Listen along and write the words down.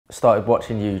started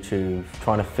watching YouTube,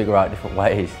 trying to figure out different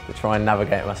ways to try and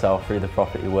navigate myself through the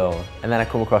property world. And then I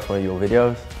come across one of your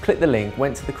videos, clicked the link,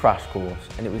 went to the crash course,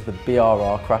 and it was the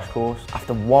BRR crash course.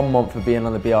 After 1 month of being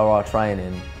on the BRR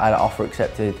training, I had an offer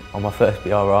accepted on my first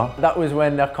BRR. That was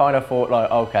when I kind of thought like,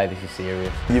 okay, this is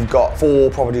serious. You've got 4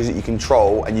 properties that you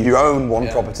control and you own one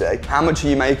property. How much are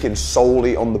you making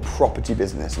solely on the property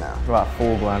business now? About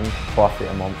 4 grand profit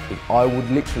a month. I would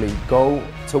literally go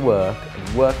to work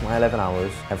and work my 11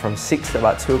 hours, and from 6 to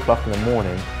about 2 o'clock in the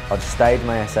morning, I'd stage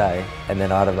my SA, and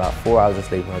then I'd have about 4 hours of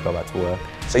sleep when I go back to work.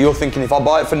 So you're thinking if I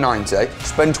buy it for 90,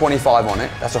 spend 25 on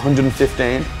it, that's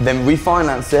 115, then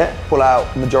refinance it, pull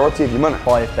out the majority of your money.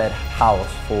 5-bed house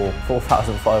for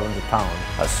 £4,500,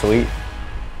 that's sweet.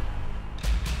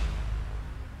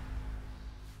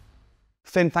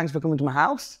 Finn, thanks for coming to my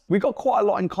house. We've got quite a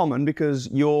lot in common because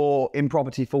you're in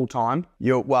property full time.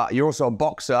 You're also a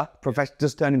boxer,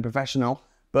 just turning professional,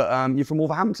 but you're from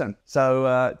Wolverhampton.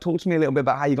 So talk to me a little bit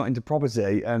about how you got into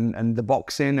property and the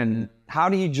boxing, and how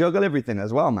do you juggle everything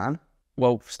as well, man?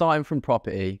 Well, starting from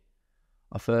property,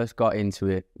 I first got into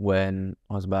it when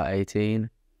I was about 18.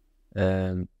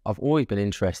 I've always been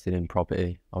interested in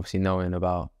property, obviously knowing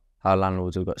about how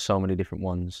landlords have got so many different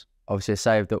ones. Obviously, I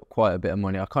saved up quite a bit of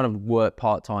money. I kind of worked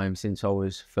part-time since I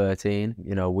was 13,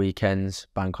 you know, weekends,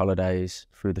 bank holidays,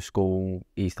 through the school,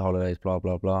 Easter holidays, blah,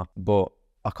 blah, blah. But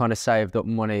I kind of saved up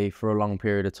money for a long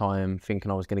period of time,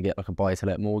 thinking I was going to get like a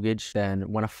buy-to-let mortgage.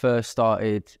 Then when I first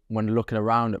started, when looking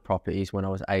around at properties when I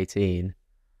was 18,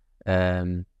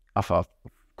 I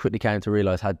quickly came to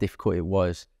realise how difficult it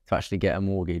was to actually get a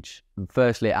mortgage.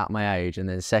 Firstly, at my age, and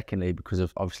then secondly, because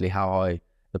of obviously how high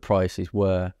the prices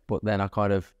were. But then I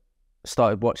kind of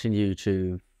started watching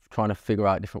YouTube, trying to figure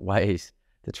out different ways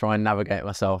to try and navigate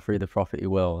myself through the property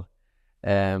world.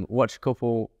 Watch a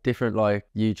couple different like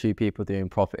YouTube people doing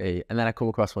property, and then I come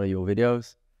across one of your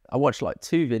videos. I watched like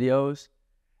 2 videos,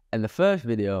 and the first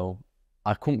video,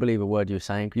 I couldn't believe a word you were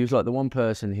saying. You was like the one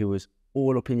person who was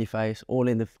all up in your face, all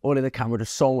in the camera,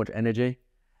 just so much energy.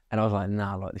 And I was like,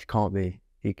 nah, like this can't be,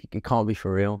 it can't be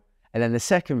for real. And then the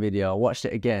second video, I watched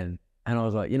it again, and I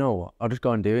was like, you know what, I'll just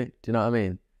go and do it. Do you know what I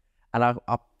mean? And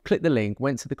I clicked the link,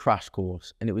 went to the crash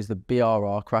course, and it was the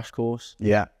BRR crash course.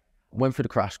 Yeah. Went for the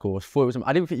crash course.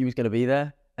 I didn't think you was going to be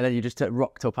there. And then you just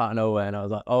rocked up out of nowhere, and I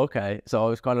was like, oh, okay. So I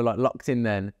was kind of like locked in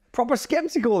then. Proper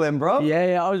skeptical then, bro.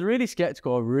 Yeah, I was really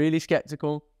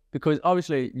skeptical, because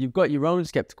obviously you've got your own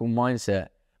skeptical mindset,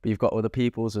 but you've got other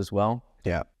people's as well.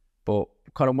 Yeah. But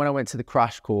kind of when I went to the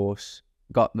crash course,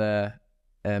 got there,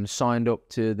 signed up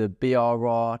to the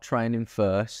BRR training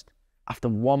first. After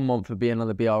 1 month of being on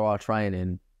the BRR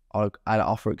training, I had an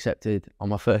offer accepted on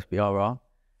my first BRR.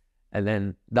 And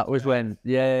then that was when,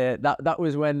 that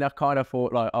was when I kind of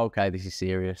thought like, okay, this is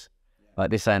serious. Like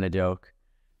this ain't a joke.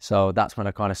 So that's when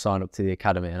I kind of signed up to the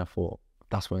academy, and I thought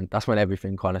that's when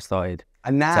everything kind of started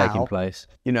taking place.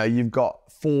 You know, you've got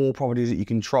 4 properties that you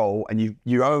control, and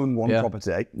you own one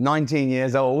property. 19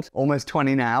 years old, almost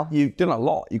 20 now. You've done a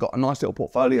lot. You've got a nice little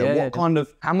portfolio.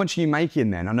 How much are you making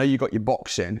then? I know you got your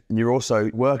boxing, and you're also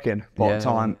working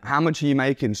part-time. How much are you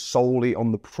making solely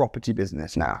on the property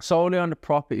business now? Solely on the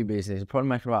property business, I'm probably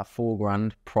making about 4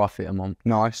 grand profit a month.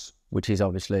 Nice. Which is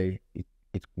obviously,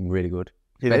 it's really good.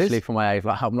 Especially for my age,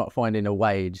 like I'm not finding a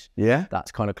wage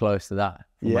that's kind of close to that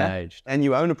for my age. And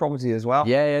you own a property as well?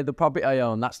 Yeah, the property I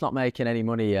own, that's not making any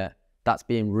money yet. That's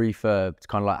being refurbed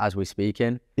kind of like as we're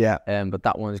speaking. Yeah. But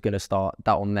that one's going to start,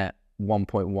 that will net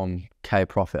 1.1k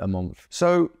profit a month.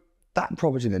 So that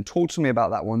property then, talk to me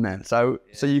about that one then. So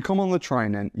you come on the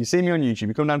training, you see me on YouTube,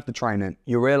 you come down to the training,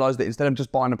 you realise that instead of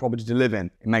just buying a property to live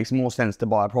in, it makes more sense to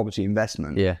buy a property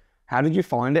investment. Yeah. How did you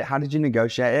find it? How did you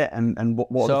negotiate it? And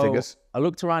what are the figures? I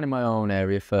looked around in my own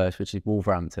area first, which is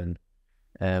Wolverhampton.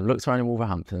 Looked around in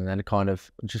Wolverhampton, and then kind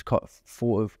of just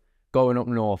thought of going up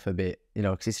north a bit, you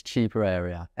know, because it's a cheaper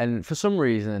area. And for some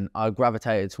reason, I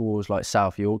gravitated towards like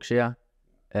South Yorkshire.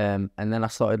 And then I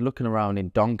started looking around in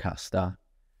Doncaster,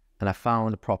 and I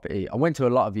found a property. I went to a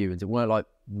lot of viewings. It weren't like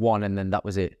one and then that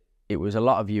was it. It was a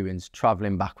lot of viewings,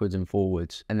 traveling backwards and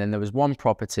forwards. And then there was one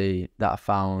property that I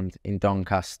found in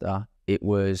Doncaster. It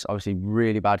was obviously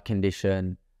really bad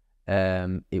condition.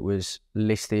 It was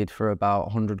listed for about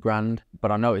 100 grand,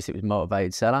 but I noticed it was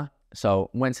motivated seller. So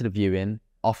went to the viewing,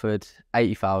 offered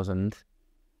 80,000,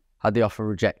 had the offer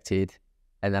rejected,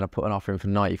 and then I put an offer in for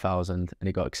 90,000 and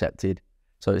it got accepted.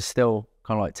 So it's still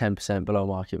kind of like 10% below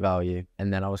market value.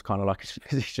 And then I was kind of like in a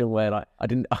position where like I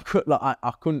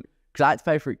couldn't, because I had to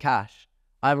pay for it cash.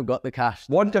 I haven't got the cash.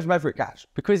 Why did you have to pay for it cash?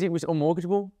 Because it was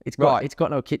unmortgageable. It's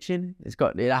got no kitchen. It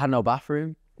had no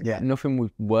bathroom. Yeah. Nothing was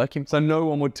working. So no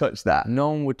one would touch that? No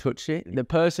one would touch it. The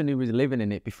person who was living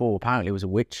in it before apparently was a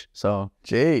witch. So,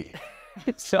 gee.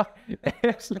 it's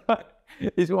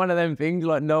one of them things,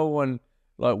 like no one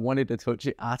like wanted to touch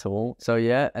it at all. So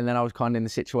yeah, and then I was kind of in the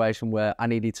situation where I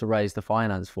needed to raise the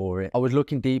finance for it. I was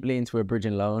looking deeply into a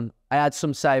bridging loan. I had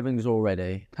some savings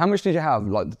already. How much did you have,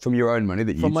 like from your own money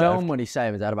that you From my own money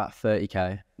savings, I had about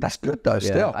 30k. That's good though, Yeah,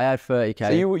 still. I had 30k. So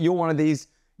you're one of these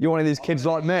kids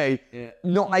like me,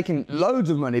 not making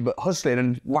loads of money, but hustling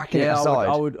and whacking it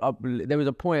aside. There was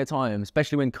a point of time,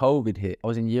 especially when COVID hit. I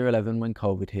was in year 11 when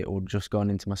COVID hit, or just gone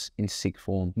into in sixth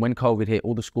form. When COVID hit,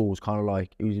 all the schools kind of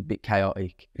like, it was a bit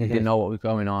chaotic. Didn't know what was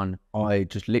going on. I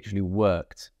just literally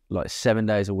worked like 7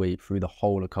 days a week through the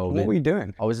whole of COVID. What were you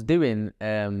doing? I was doing,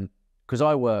 because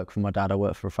I work for my dad, I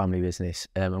work for a family business,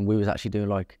 and we was actually doing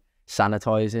like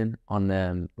sanitizing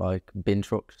on like bin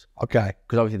trucks. Okay.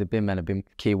 Because obviously the bin men have been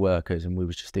key workers, and we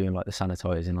was just doing like the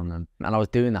sanitizing on them. And I was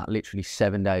doing that literally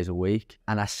 7 days a week,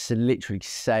 and I literally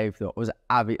saved up. I was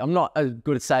avid. I'm not as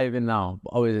good at saving now,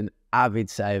 but I was an avid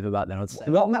saver back then.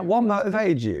 What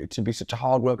motivated you to be such a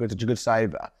hard worker, such a good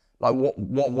saver? Like what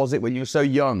was it when you were so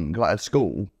young, like at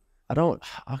school? I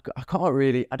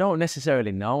don't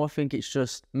necessarily know. I think it's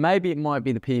just, maybe it might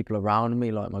be the people around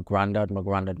me, like my granddad. My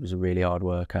granddad was a really hard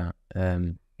worker.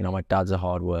 You know, my dad's a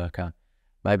hard worker.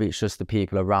 Maybe it's just the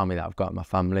people around me that I've got in my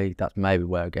family. That's maybe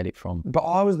where I get it from. But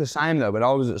I was the same though. When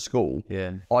I was at school,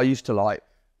 I used to like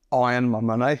iron my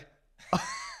money.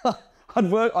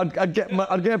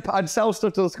 I'd sell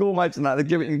stuff to the schoolmates and that. They'd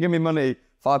give me money,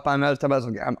 £5 notes,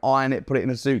 £10. I'd iron it, put it in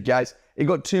a suitcase. It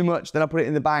got too much, then I put it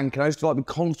in the bank, and I used to like be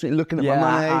constantly looking at my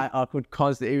money. I could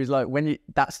constantly. It was like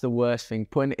that's the worst thing,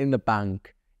 putting it in the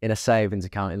bank, in a savings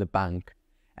account in the bank,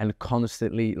 and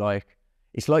constantly like,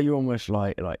 it's like you're almost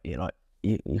like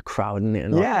you're crowding it.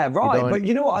 And like, yeah, right. But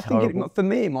you know what? I think for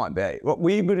me it might be. What were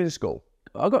you good in school?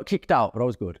 I got kicked out, but I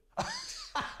was good.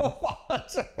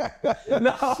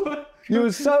 No, you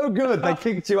were so good. They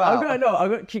kicked you out. I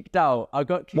got kicked out.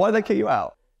 Why did they kick you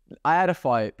out? I had a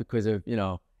fight because of, you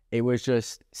know, it was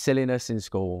just silliness in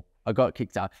school. I got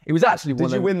kicked out. It was actually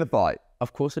Did you win the fight?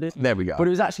 Of course I did. There we go. But it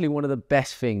was actually one of the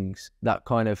best things that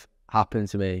kind of happened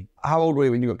to me. How old were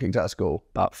you when you got kicked out of school?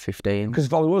 About 15. Because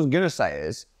if I was going to say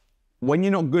is, when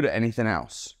you're not good at anything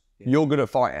else, you're good at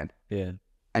fighting. Yeah.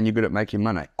 And you're good at making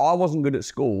money. I wasn't good at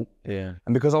school. Yeah.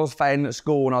 And because I was failing at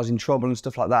school and I was in trouble and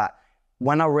stuff like that,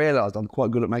 when I realised I'm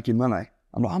quite good at making money,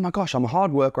 I'm like, oh my gosh, I'm a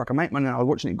hard worker, I can make money, and I was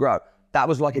watching it grow. That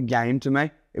was like a game to me.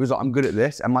 It was like, I'm good at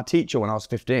this. And my teacher, when I was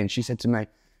 15, she said to me,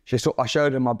 I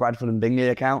showed her my Bradford and Bingley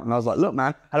account, and I was like, look,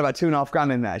 man, I had about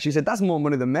 $2.5 in there. She said, that's more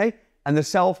money than me. And the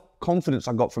self-confidence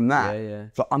I got from that,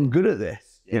 it's like, I'm good at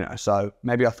this, you know, so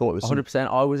maybe I thought it was 100%.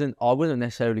 I wasn't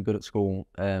necessarily good at school.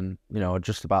 You know, I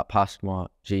just about passed my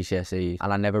GCSEs,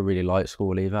 and I never really liked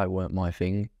school either. It weren't my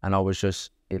thing. And I was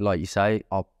just, like you say,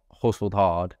 I hustled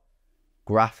hard,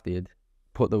 grafted,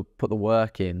 put the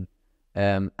work in,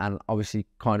 and obviously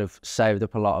kind of saved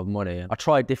up a lot of money. I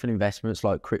tried different investments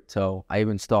like crypto. I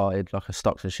even started like a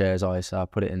stocks and shares ISA, I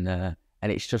put it in there.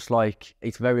 And it's just like,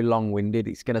 it's very long-winded.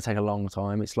 It's going to take a long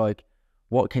time. It's like,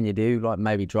 what can you do? Like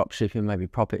maybe drop shipping, maybe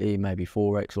property, maybe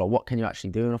Forex. Like what can you actually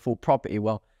do? And I thought property,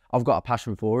 well, I've got a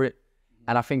passion for it.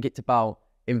 And I think it's about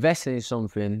investing in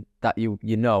something that you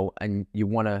know and you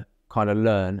want to kind of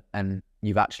learn, and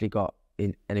you've actually got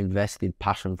an invested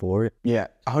passion for it. Yeah,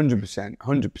 100%,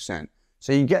 100%.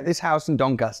 So you get this house in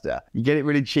Doncaster, you get it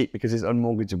really cheap because it's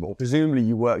unmortgageable. Presumably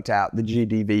you worked out the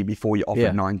GDV before you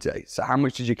offered 90. So how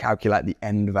much did you calculate the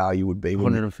end value would be?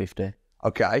 150.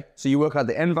 Okay, so you work out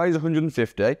the end value is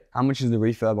 150. How much is the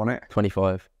refurb on it?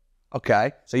 25.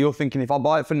 Okay, so you're thinking if I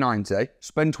buy it for 90,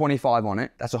 spend 25 on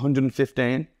it, that's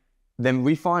 115, then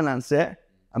refinance it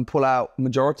and pull out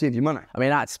majority of your money. I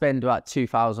mean, I'd spend about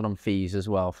 2,000 on fees as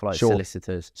well for like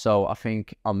solicitors. So I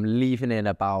think I'm leaving in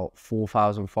about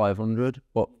 4,500.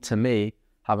 But to me,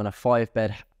 having a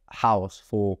 5-bed house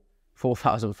for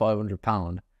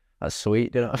 £4,500, that's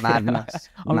sweet. You know? Madness.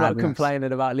 I'm not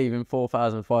complaining about leaving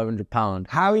 £4,500.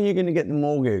 How are you going to get the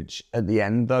mortgage at the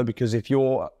end though? Because if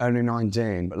you're only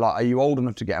 19, but like, are you old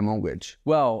enough to get a mortgage?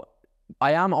 Well,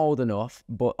 I am old enough,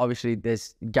 but obviously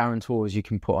there's guarantors you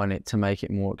can put on it to make it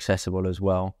more accessible as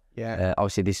well. Yeah.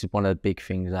 Obviously, this is one of the big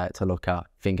things I had to look at,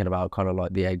 thinking about kind of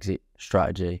like the exit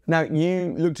strategy. Now,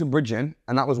 you looked at bridging,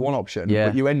 and that was one option,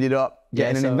 but you ended up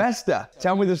getting an investor.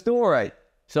 Tell me the story.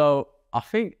 So I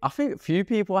think a few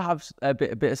people have a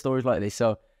bit of stories like this.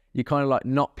 So you kind of like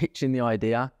not pitching the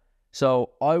idea. So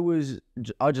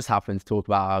I just happened to talk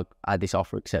about how I had this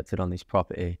offer accepted on this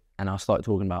property, and I started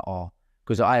talking about,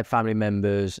 because I had family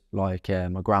members like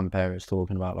my grandparents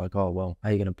talking about like, oh, well, how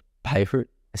are you going to pay for it?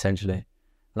 essentially.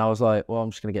 And I was like, well,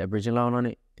 I'm just going to get a bridging loan on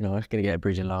it. You know, I'm just going to get a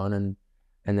bridging loan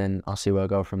and then I'll see where I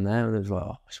go from there. And it was like,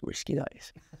 oh, it's risky, that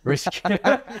is. Risky.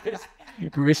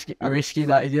 risky,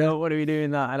 that is. You know, what are we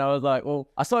doing that? And I was like, well,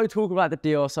 I started talking about the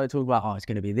deal. I started talking about, oh, it's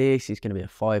going to be this. It's going to be a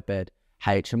 5-bed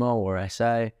HMO or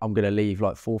SA. I'm going to leave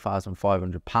like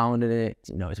 £4,500 in it.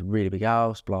 You know, it's a really big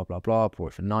house, blah, blah, blah. Bought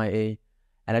it for 90.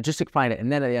 And I just explained it.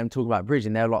 And then at the end, talking about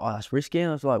bridging, they were like, oh, that's risky.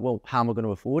 And I was like, well, how am I going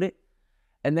to afford it?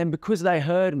 And then because they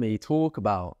heard me talk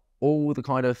about all the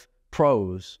kind of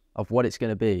pros of what it's going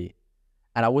to be,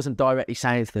 and I wasn't directly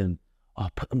saying to them, oh,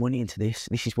 put the money into this.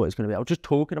 This is what it's going to be. I was just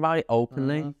talking about it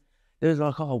openly. They was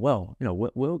like, oh, well, you know,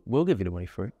 we'll give you the money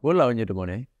for it. We'll loan you the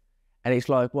money. And it's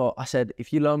like, well, I said,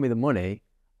 if you loan me the money,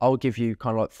 I'll give you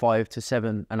kind of like 5 to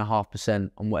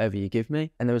 7.5% on whatever you give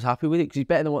me. And they was happy with it because it's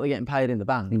better than what they're getting paid in the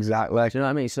bank. Exactly. Do you know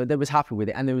what I mean? So they was happy with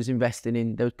it, and they was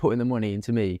putting the money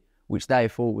into me, which they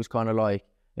thought was kind of like,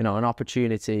 you know, an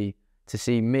opportunity to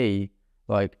see me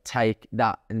like take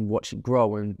that and watch it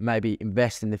grow and maybe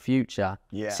invest in the future.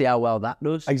 Yeah. See how well that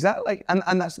does. Exactly.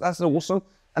 And that's awesome.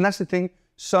 And that's the thing.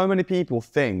 So many people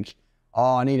think,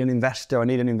 oh, I need an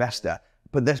investor.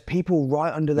 But there's people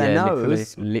right under their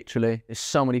nose. Literally. There's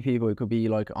so many people. It could be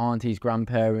like aunties,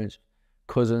 grandparents,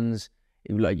 cousins,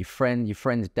 like your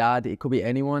friend's dad. It could be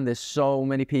anyone. There's so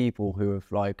many people who have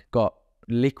like got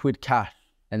liquid cash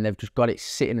and they've just got it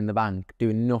sitting in the bank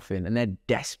doing nothing, and they're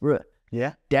desperate.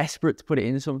 Yeah. Desperate to put it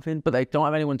in something, but they don't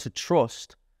have anyone to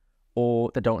trust, or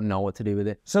they don't know what to do with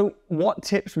it. So what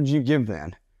tips would you give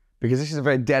then? Because this is a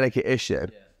very delicate issue.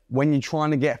 Yeah. When you're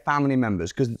trying to get family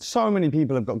members, because so many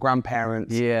people have got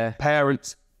grandparents,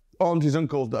 parents, aunties,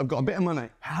 uncles that have got a bit of money.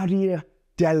 How do you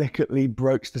delicately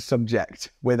broach the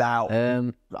subject without?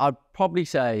 I'd probably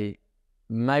say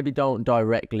maybe don't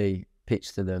directly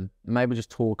pitch to them. Maybe just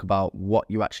talk about what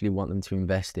you actually want them to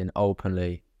invest in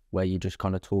openly, where you're just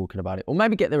kind of talking about it. Or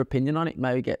maybe get their opinion on it.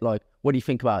 Maybe get like, what do you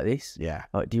think about this? Yeah.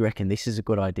 Like, do you reckon this is a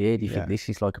good idea? Do you think this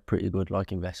is like a pretty good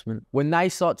like investment? When they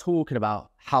start talking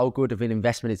about how good of an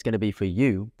investment it's going to be for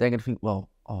you, they're going to think, well,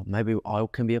 oh, maybe I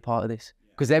can be a part of this.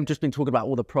 Because they've just been talking about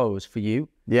all the pros for you.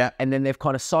 Yeah. And then they've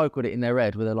kind of cycled it in their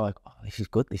head where they're like, oh, this is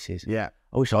good, this is. Yeah.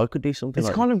 I wish I could do something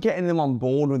It's kind of getting them on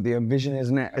board with the vision,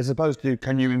 isn't it? As opposed to,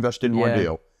 can you invest in my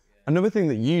deal? Another thing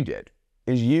that you did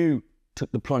is you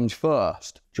took the plunge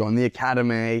first, joined the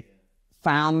academy,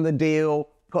 found the deal,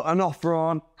 put an offer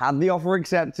on, had the offer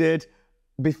accepted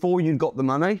before you got the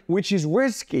money, which is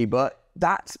risky, but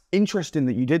that's interesting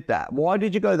that you did that. Why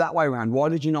did you go that way around? Why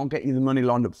did you not get you the money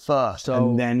lined up first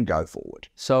and then go forward?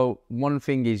 So one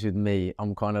thing is with me,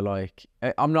 I'm kind of like,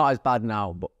 I'm not as bad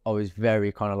now, but I was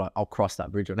very kind of like, I'll cross that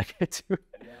bridge when I get to it.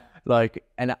 Yeah. Like,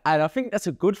 and I think that's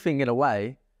a good thing in a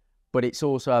way, but it's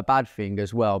also a bad thing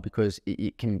as well, because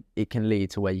it can lead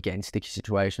to where you get in sticky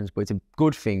situations. But it's a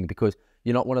good thing because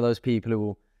you're not one of those people who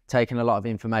will take in a lot of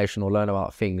information or learn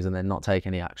about things and then not take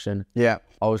any action. Yeah.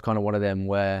 I was kind of one of them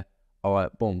where, all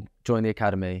right, boom, join the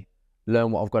academy,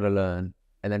 learn what I've got to learn,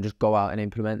 and then just go out and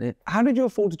implement it. How did you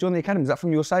afford to join the academy? Is that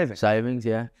from your savings? Savings,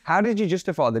 yeah. How did you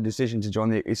justify the decision to join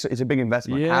the, it's a big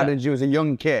investment. Yeah. How did you, as a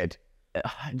young kid?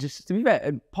 Just to be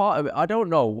fair, part of it, I don't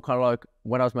know, kind of like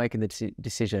when I was making the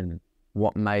decision,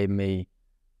 what made me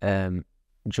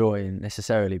join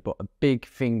necessarily, but a big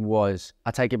thing was,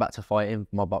 I take it back to fighting,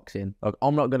 my boxing. Like,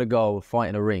 I'm not going to go fight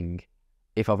in a ring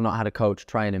if I've not had a coach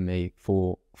training me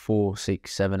for 4,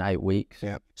 6, 7, 8 weeks.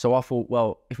 Yeah. So I thought,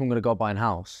 well, if I'm going to go buy a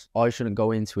house, I shouldn't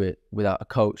go into it without a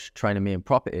coach training me in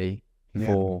property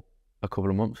for a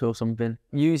couple of months or something.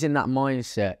 Using that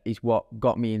mindset is what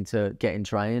got me into getting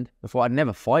trained. Before, I'd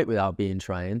never fight without being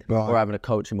trained or having a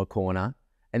coach in my corner.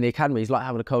 And the academy is like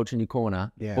having a coach in your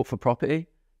corner, but for property.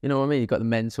 You know what I mean? You've got the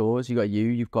mentors,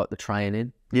 you've got the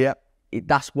training. Yeah.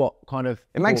 That's what kind of,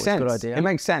 it makes sense. Good idea. It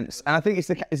makes sense. And I think it's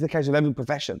the case of every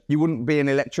profession. You wouldn't be an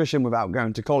electrician without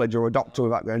going to college, or a doctor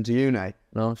without going to uni.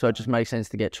 No, so it just makes sense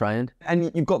to get trained. And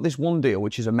you've got this one deal,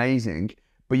 which is amazing,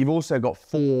 but you've also got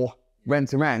 4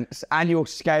 rent-to-rents, and you're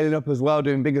scaling up as well,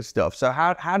 doing bigger stuff. So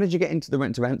how did you get into the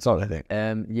rent-to-rent side, I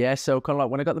think? Yeah, so kind of like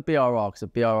when I got the BRR, because the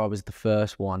BRR was the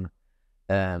first one,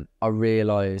 I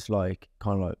realised like,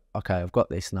 kind of like, okay, I've got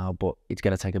this now, but it's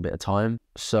going to take a bit of time.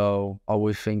 So I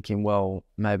was thinking, well,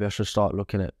 maybe I should start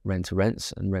looking at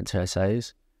rent-to-rents and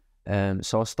rent-to-SAs.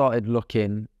 So I started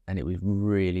looking, and it was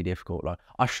really difficult. Like,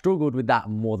 I struggled with that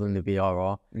more than the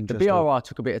BRR. The BRR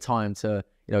took a bit of time to,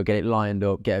 you know, get it lined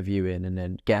up, get a view in, and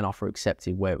then get an offer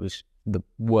accepted where it was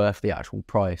worth the actual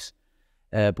price.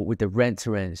 But with the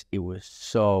rent-to-rents, it was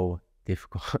so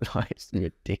difficult. Like, it's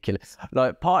ridiculous.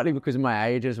 Like, partly because of my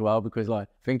age as well, because like,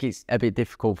 I think it's a bit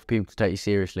difficult for people to take you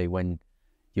seriously when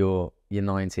you're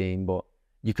 19, but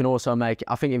you can also make it.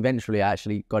 I think eventually I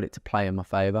actually got it to play in my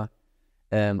favour.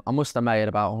 I must have made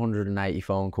about 180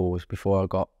 phone calls before I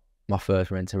got my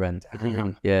first rent-to-rent.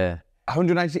 Yeah.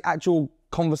 180 actual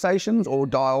conversations or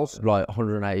dials? Like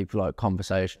 180 like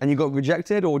conversations. And you got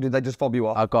rejected, or did they just fob you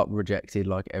off? I got rejected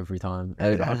like every time.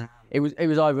 It was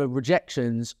either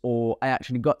rejections or I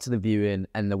actually got to the viewing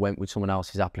and they went with someone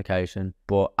else's application.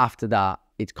 But after that,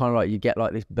 it's kind of like you get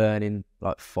like this burning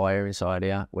like fire inside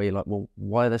here where you're like, well,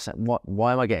 why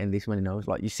am I getting this many no's?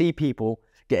 Like you see people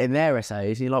getting their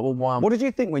essays and you're like, well, why am I? What did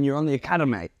you think when you're on the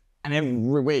academy and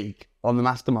every week on the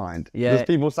mastermind, yeah, there's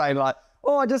people saying like,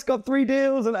 oh, I just got 3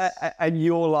 deals, and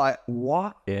you're like,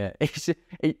 what? Yeah,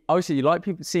 obviously you like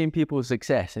seeing people's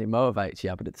success and it motivates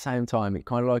you, but at the same time it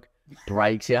kind of like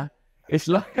breaks you. It's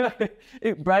like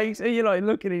it breaks, and you're like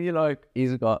looking and you're like,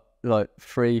 he's got like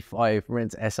 3, 5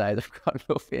 rent essays, I've got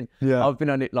nothing. Yeah, I've been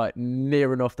on it like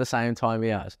near enough the same time he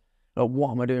has. Like,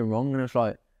 what am I doing wrong? And it's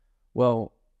like,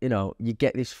 well, you know, you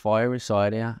get this fire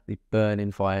inside you, this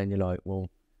burning fire, and you're like, well,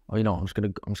 oh, you know, I'm just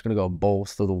gonna go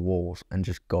balls to the walls and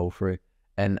just go for it.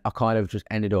 And I kind of just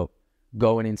ended up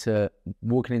walking into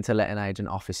letting agent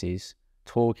offices,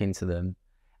 talking to them,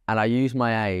 and I used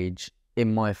my age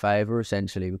in my favour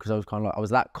essentially because I was kind of like, I was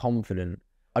that confident.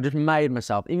 I just made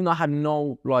myself, even though I had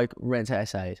no like rent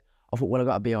essays, I thought, well, I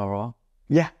got a BRR.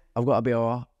 Yeah, I've got a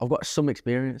BRR. I've got some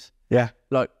experience. Yeah,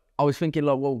 like I was thinking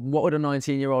like, well, what would a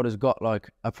 19-year-old has got like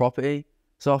a property?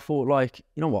 So I thought like,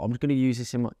 you know what, I'm just going to use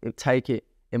this take it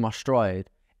in my stride,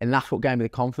 and that's what gave me the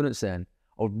confidence then.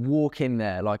 I would walk in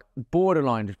there like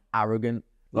borderline just arrogant.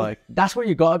 Like that's what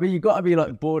you gotta be. You gotta be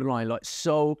like borderline, like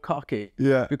so cocky.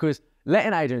 Yeah. Because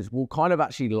letting agents will kind of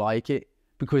actually like it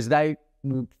because they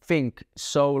will think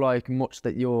so like much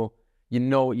that you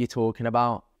know what you're talking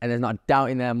about, and there's not a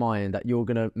doubt in their mind that you're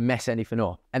gonna mess anything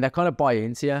up, and they kind of buy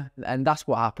into you. And that's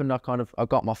what happened. I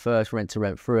got my first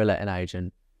rent-to-rent through a letting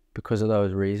agent because of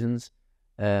those reasons.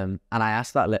 And I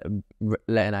asked that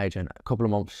letting agent a couple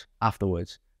of months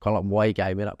afterwards, kind of like why he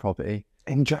gave me that property.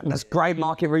 That's great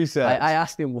market research. I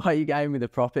asked him why he gave me the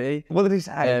property. What did he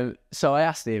say? So I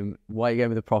asked him why he gave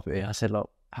me the property. I said, look,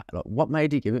 what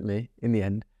made you give it me in the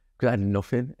end? Because I had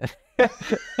nothing.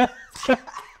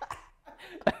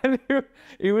 And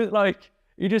he was like,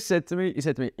 he said to me,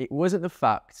 it wasn't the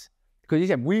fact, because he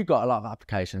said, we got a lot of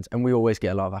applications and we always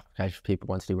get a lot of applications for people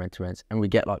who want to do rent-to-rents, and we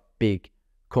get like big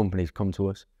companies come to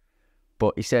us.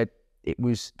 But he said it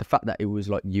was the fact that it was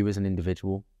like you as an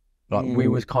individual. Like we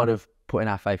was kind of putting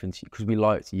our faith into you because we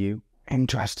liked you.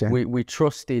 Interesting. We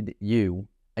trusted you,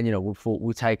 and you know, we thought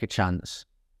we'll take a chance,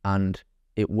 and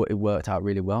it worked out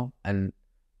really well. And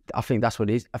I think that's what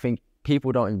it is. I think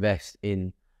people don't invest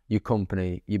in your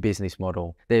company, your business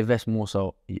model. They invest more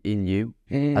so in you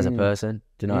as a person.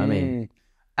 Do you know what I mean?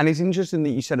 And it's interesting that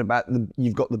you said about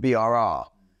you've got the BRR.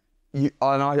 And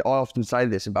I often say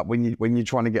this about when you're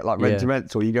trying to get like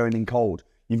rent-to-rents or you're going in cold,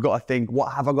 you've got to think,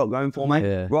 what have I got going for me?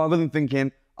 Yeah. Rather than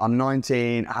thinking, I'm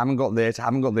 19, I haven't got this, I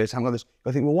haven't got this, I haven't got this.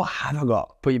 I think, well, what have I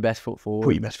got? Put your best foot forward.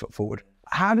 Put your best foot forward.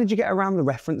 How did you get around the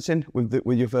referencing with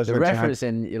your first? The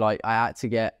referencing, like I had to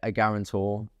get a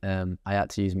guarantor. I had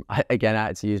to use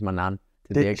my nan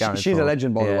to be a guarantor. She's a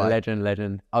legend, by the way.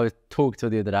 Legend. I was talking to her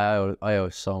the other day. I owe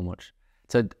so much.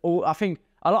 So I think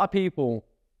a lot of people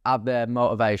have their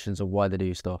motivations of why they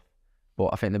do stuff, but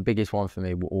I think the biggest one for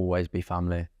me will always be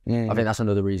family. I think that's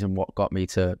another reason what got me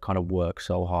to kind of work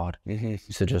so hard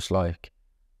is to just like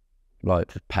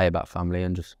just pay back family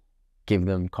and just give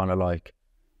them kind of like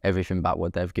everything back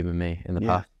what they've given me in the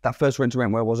past. That first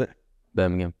rent-to-rent, where was it?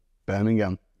 Birmingham.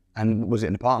 And was it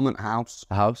an apartment, house?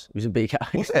 A house. It was a big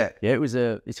house. Was it? Yeah, it's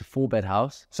a 4-bed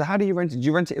house. So how do you rent it? Do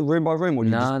you rent it room by room, or do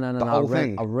you the whole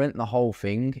thing? I rent the whole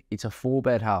thing. It's a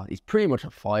 4-bed house. It's pretty much a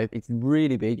 5. It's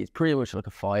really big. It's pretty much like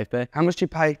a 5-bed. How much do you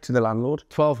pay to the landlord?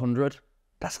 1,200.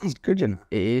 That sounds good, you know.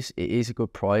 It is a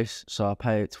good price. So I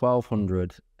pay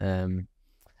 1,200, and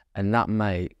that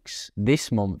makes this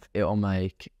month it'll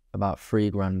make about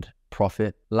 3 grand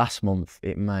profit. Last month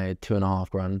it made 2.5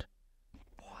 grand.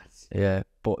 Yeah,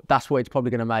 but that's what it's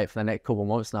probably going to make for the next couple of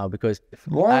months now, because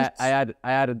I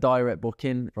had a direct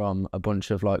booking from a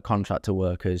bunch of like contractor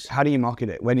workers. How do you market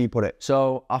it? Where do you put it?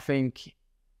 So I think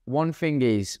one thing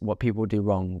is what people do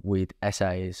wrong with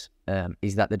essays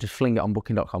is that they just fling it on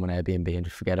booking.com and Airbnb and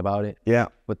just forget about it. Yeah.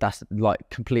 But that's like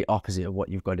complete opposite of what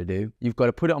you've got to do. You've got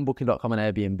to put it on booking.com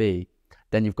and Airbnb,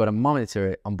 then you've got to monitor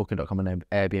it on booking.com and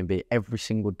Airbnb every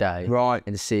single day. Right.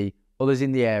 And see others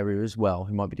in the area as well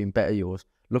who might be doing better than yours.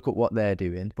 Look at what they're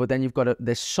doing. But then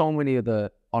there's so many other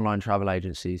online travel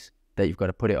agencies that you've got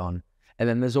to put it on. And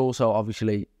then there's also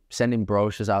obviously sending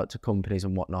brochures out to companies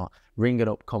and whatnot, ringing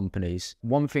up companies.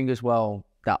 One thing as well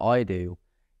that I do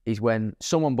is when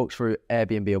someone books through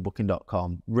Airbnb or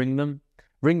Booking.com, ring them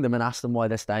and ask them why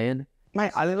they're staying.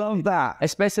 Mate, I love that.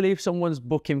 Especially if someone's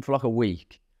booking for like a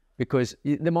week, because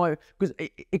it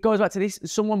goes back to this.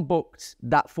 Someone booked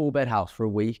that 4-bed house for a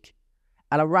week,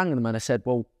 and I rang them and I said,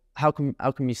 well, how come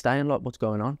you staying? Like, what's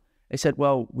going on? They said,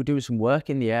 well, we're doing some work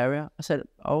in the area. I said,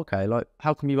 oh, okay, like,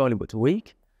 how come you've only booked a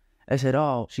week? They said,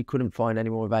 oh, she couldn't find any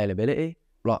more availability.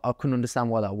 Like, I couldn't understand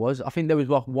why that was. I think there was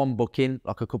like one booking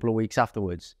like a couple of weeks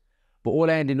afterwards. But all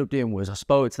I ended up doing was I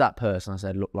spoke to that person. I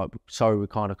said, look, like, sorry, we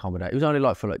can't accommodate. It was only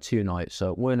like for like 2 nights,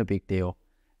 so it wasn't a big deal.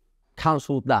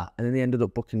 Cancelled that, and then they ended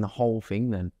up booking the whole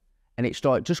thing then. And it's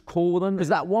like, just call them, because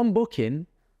that one booking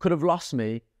could have lost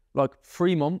me like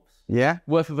 3 months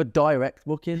worth of a direct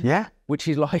booking. Yeah. Which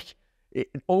is like,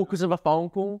 all because of a phone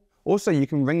call. Also, you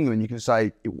can ring them and you can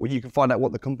say, you can find out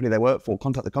what the company they work for,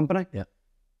 contact the company. Yeah.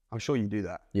 I'm sure you do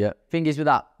that. Yeah. Thing is with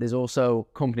that, there's also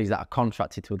companies that are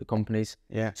contracted to other companies.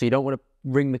 Yeah. So you don't want to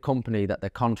ring the company that they're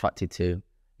contracted to.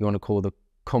 You want to call the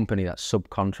company that's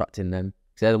subcontracting them.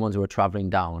 Because they're the ones who are travelling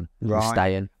down and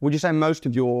staying. Would you say most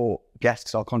of your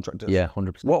guests are contractors? Yeah,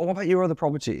 100%. What about your other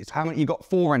properties? How many? You got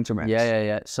 4 rent-to-rents?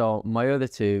 Yeah. So my other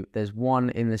 2, there's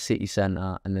one in the city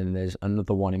centre and then there's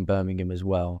another one in Birmingham as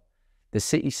well. The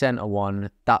city centre one,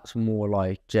 that's more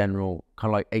like general,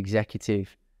 kind of like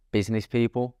executive business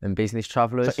people and business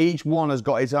travellers. So each one has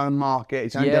got its own market,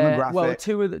 its own demographic. Well,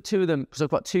 two of them, because I've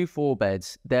got 2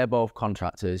 4-beds, they're both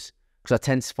contractors. Because I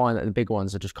tend to find that the big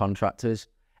ones are just contractors.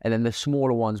 And then the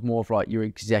smaller ones, more of like your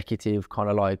executive kind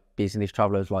of like business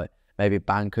travellers, like maybe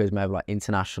bankers, maybe like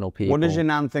international people. What does your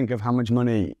nan think of how much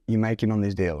money you're making on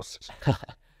these deals?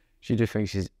 She just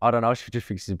thinks I don't know, she just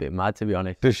thinks she's a bit mad, to be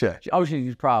honest. Does she? Obviously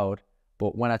she's proud,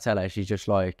 but when I tell her, she's just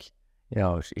like, you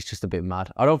know, it's just a bit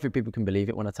mad. I don't think people can believe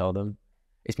it when I tell them.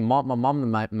 It's my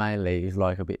mum mainly is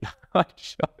like a bit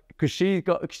shocked. Because she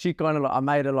kind of like, I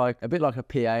made her like a bit like a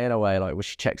PA in a way, like where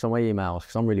she checks on my emails,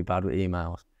 because I'm really bad with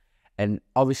emails. And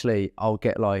obviously I'll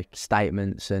get like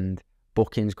statements and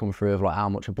bookings come through of like how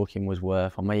much a booking was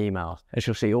worth on my emails. And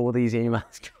she'll see all these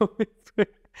emails coming through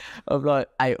of like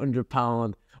 £800,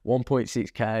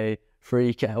 1.6k,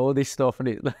 3k, all this stuff. And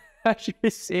it's like,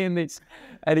 she's seeing this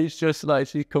and it's just like,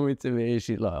 she's coming to me and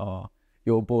she's like, oh,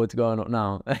 your board's going up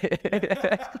now.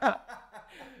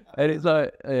 And it's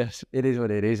like, yes, it is what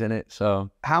it is, isn't it?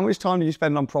 So, how much time do you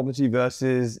spend on property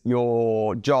versus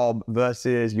your job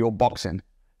versus your boxing?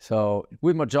 So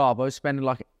with my job, I was spending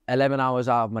like 11 hours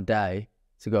out of my day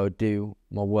to go do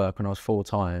my work when I was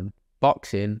full-time.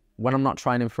 Boxing, when I'm not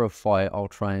training for a fight, I'll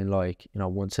train like, you know,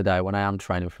 once a day. When I am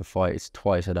training for a fight, it's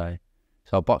twice a day.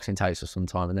 So boxing takes us some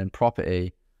time. And then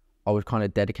property, I was kind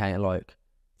of dedicating like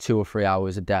 2 or 3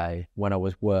 hours a day when I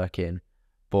was working.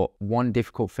 But one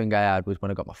difficult thing I had was when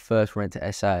I got my first rent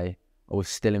to SA, I was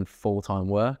still in full-time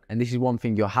work. And this is one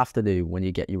thing you'll have to do when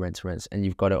you get your rent to rents, and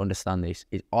you've got to understand this,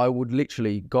 is I would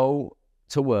literally go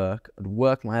to work, I'd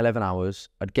work my 11 hours,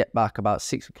 I'd get back about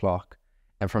 6 o'clock,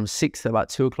 and from 6 to about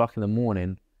 2 o'clock in the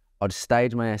morning, I'd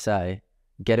stage my SA,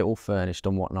 get it all furnished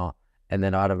and whatnot, and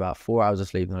then I had about 4 hours of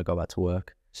sleep and I'd go back to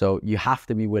work. So you have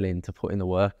to be willing to put in the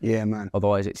work. Yeah, man.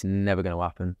 Otherwise, it's never going to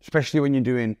happen. Especially when you're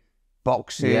doing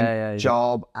boxing,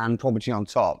 job, and property on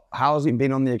top. How has it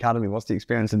been on the academy? What's the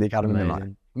experience of the academy been like?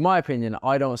 In my opinion,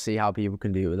 I don't see how people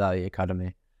can do it without the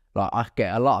academy. Like, I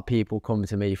get a lot of people coming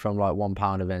to me from like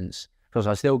 £1 events, because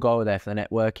I still go there for the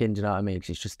networking, do you know what I mean?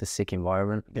 Because it's just a sick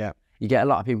environment. Yeah. You get a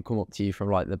lot of people come up to you from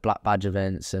like the Black Badge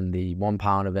events and the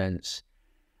 £1 events,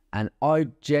 and I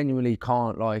genuinely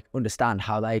can't like understand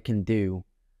how they can do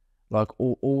like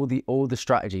all the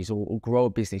strategies or grow a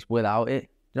business without it.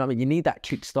 You know what I mean? You need that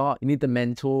kickstart. You need the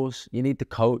mentors. You need the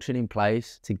coaching in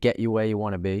place to get you where you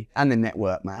want to be. And the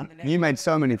network, man. You made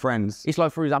so many friends. It's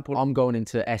like, for example, I'm going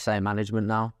into SA management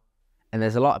now. And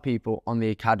there's a lot of people on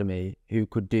the academy who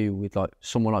could do with like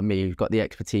someone like me who's got the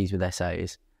expertise with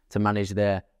SAs to manage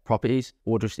their properties,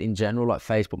 or just in general, like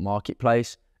Facebook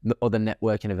Marketplace, other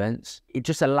networking events. It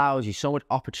just allows you so much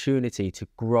opportunity to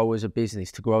grow as a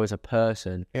business, to grow as a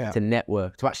person, to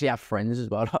network, to actually have friends as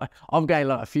well. I'm getting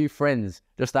like a few friends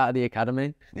just out of the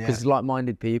academy because it's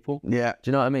like-minded people. Yeah. Do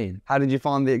you know what I mean? How did you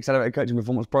find the Accelerated Coaching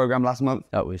Performance Program last month?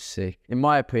 That was sick. In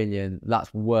my opinion,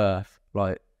 that's worth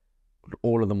like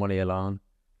all of the money alone.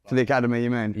 For the academy, you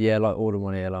mean? Yeah, like all the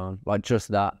money alone. Like just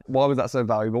that. Why was that so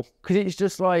valuable? Because it's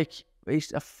just like,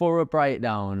 it's a thorough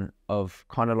breakdown of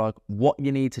kind of like what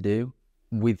you need to do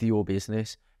with your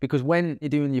business. Because when you're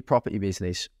doing your property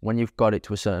business, when you've got it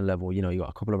to a certain level, you know, you've got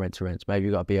a couple of rent-to-rents, maybe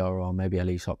you've got a BRR, maybe a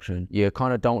lease option. You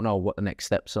kind of don't know what the next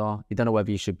steps are. You don't know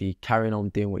whether you should be carrying on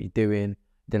doing what you're doing. You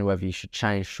don't know whether you should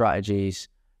change strategies.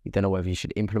 You don't know whether you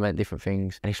should implement different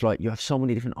things. And it's like, you have so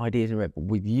many different ideas in it. But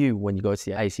with you, when you go to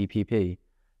the ACPP,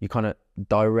 you kind of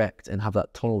direct and have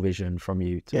that tunnel vision from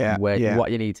you to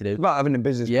what you need to do. It's about having a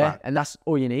business plan. And that's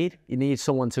all you need. You need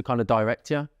someone to kind of direct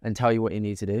you and tell you what you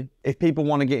need to do. If people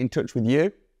want to get in touch with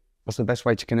you, what's the best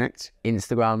way to connect?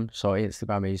 Instagram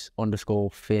is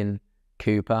 _Finn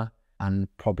Cooper, and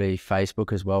probably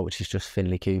Facebook as well, which is just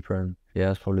Finley Cooper. And yeah,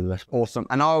 that's probably the best. Awesome.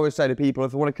 And I always say to people,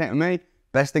 if they want to connect with me,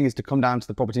 best thing is to come down to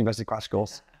the Property Investor Crash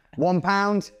Course.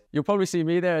 £1. You'll probably see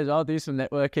me there as well. Do some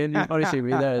networking. You'll probably see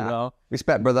me there as well.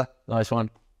 Respect, brother. Nice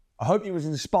one. I hope you was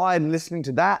inspired listening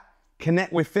to that.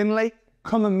 Connect with Finley.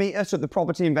 Come and meet us at the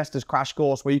Property Investors Crash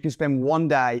Course, where you can spend one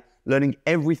day learning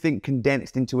everything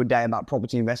condensed into a day about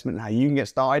property investment and how you can get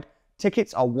started.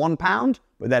 Tickets are £1,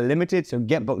 but they're limited, so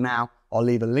get booked now. I'll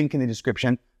leave a link in the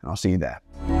description, and I'll see you there.